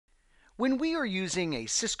When we are using a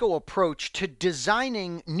Cisco approach to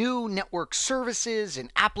designing new network services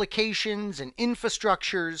and applications and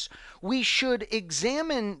infrastructures, we should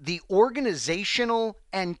examine the organizational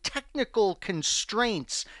and technical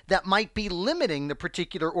constraints that might be limiting the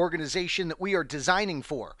particular organization that we are designing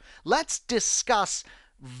for. Let's discuss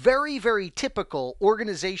very typical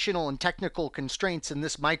organizational and technical constraints in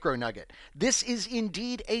this micronugget. This is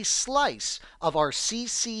indeed a slice of our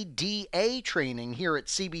CCDA training here at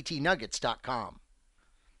cbtnuggets.com.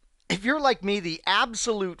 If you're like me, the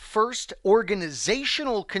absolute first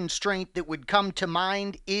organizational constraint that would come to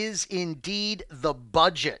mind is indeed the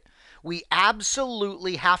budget. We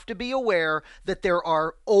absolutely have to be aware that there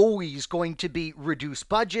are always going to be reduced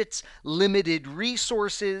budgets, limited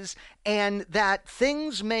resources, and that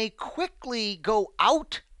things may quickly go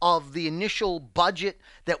out of the initial budget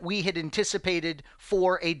that we had anticipated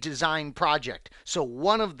for a design project. So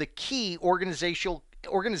one of the key organizational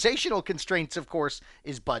constraints, of course,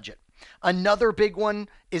 is budget. Another big one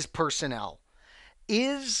is personnel.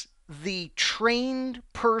 Is the trained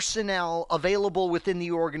personnel available within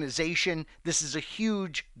the organization? This is a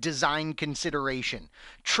huge design consideration.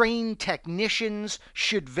 Trained technicians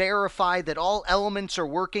should verify that all elements are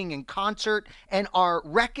working in concert and are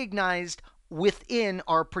recognized within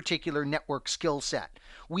our particular network skill set.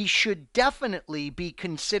 We should definitely be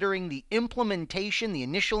considering the implementation, the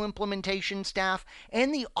initial implementation staff,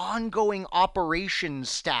 and the ongoing operations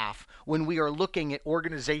staff when we are looking at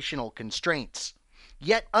organizational constraints.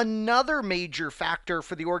 Yet another major factor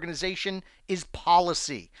for the organization is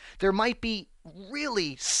policy. There might be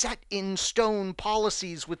really set in stone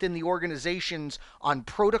policies within the organizations on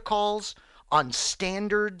protocols, on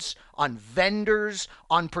standards, on vendors,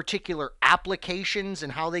 on particular applications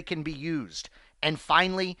and how they can be used. And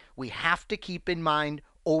finally, we have to keep in mind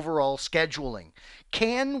overall scheduling.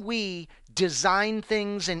 Can we design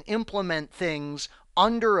things and implement things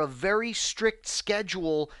under a very strict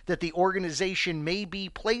schedule that the organization may be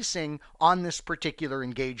placing on this particular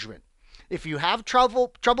engagement? If you have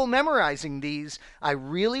trouble memorizing these, I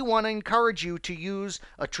really want to encourage you to use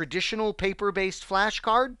a traditional paper-based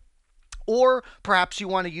flashcard, or perhaps you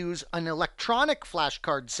want to use an electronic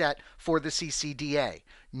flashcard set for the CCDA.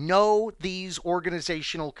 Know these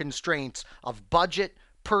organizational constraints of budget,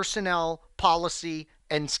 personnel, policy,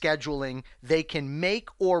 and scheduling. They can make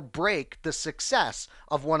or break the success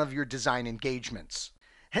of one of your design engagements.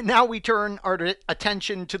 And now we turn our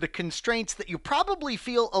attention to the constraints that you probably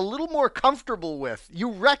feel a little more comfortable with.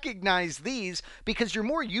 You recognize these because you're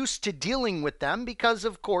more used to dealing with them because,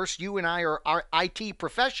 of course, you and I are IT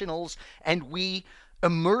professionals and we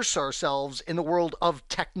immerse ourselves in the world of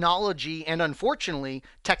technology and, unfortunately,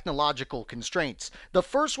 technological constraints. The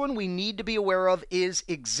first one we need to be aware of is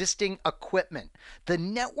existing equipment. The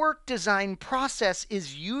network design process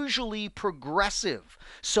is usually progressive,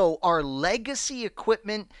 so our legacy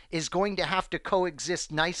equipment is going to have to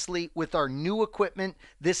coexist nicely with our new equipment.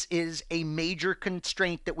 This is a major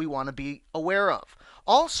constraint that we want to be aware of.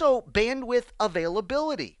 Also, bandwidth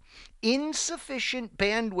availability. Insufficient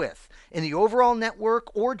bandwidth in the overall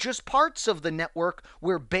network or just parts of the network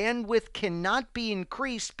where bandwidth cannot be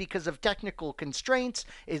increased because of technical constraints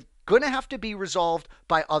is going to have to be resolved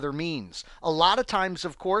by other means. A lot of times,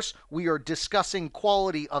 of course, we are discussing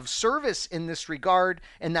quality of service in this regard,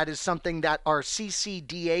 and that is something that our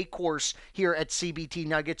CCDA course here at CBT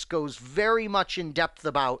Nuggets goes very much in depth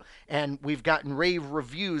about, and we've gotten rave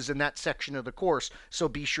reviews in that section of the course, so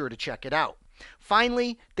be sure to check it out.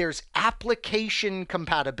 Finally, there's application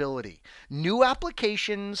compatibility. New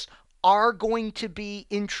applications are going to be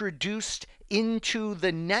introduced into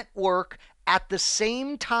the network at the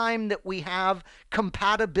same time that we have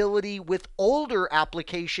compatibility with older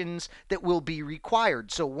applications that will be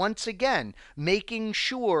required. So once again, making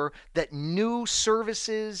sure that new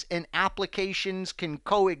services and applications can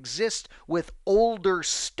coexist with older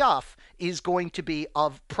stuff is going to be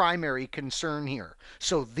of primary concern here.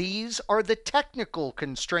 So these are the technical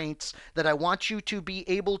constraints that I want you to be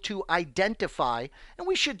able to identify, and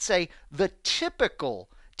we should say the typical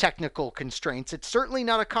technical constraints. It's certainly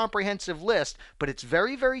not a comprehensive list, but it's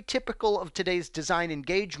very typical of today's design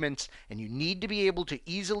engagements, and you need to be able to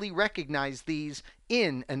easily recognize these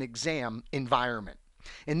in an exam environment.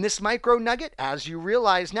 In this micro nugget, as you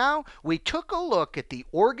realize now, we took a look at the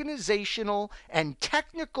organizational and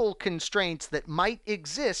technical constraints that might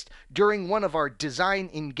exist during one of our design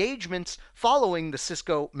engagements following the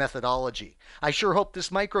Cisco methodology. I sure hope this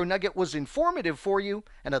micro nugget was informative for you,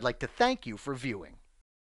 and I'd like to thank you for viewing.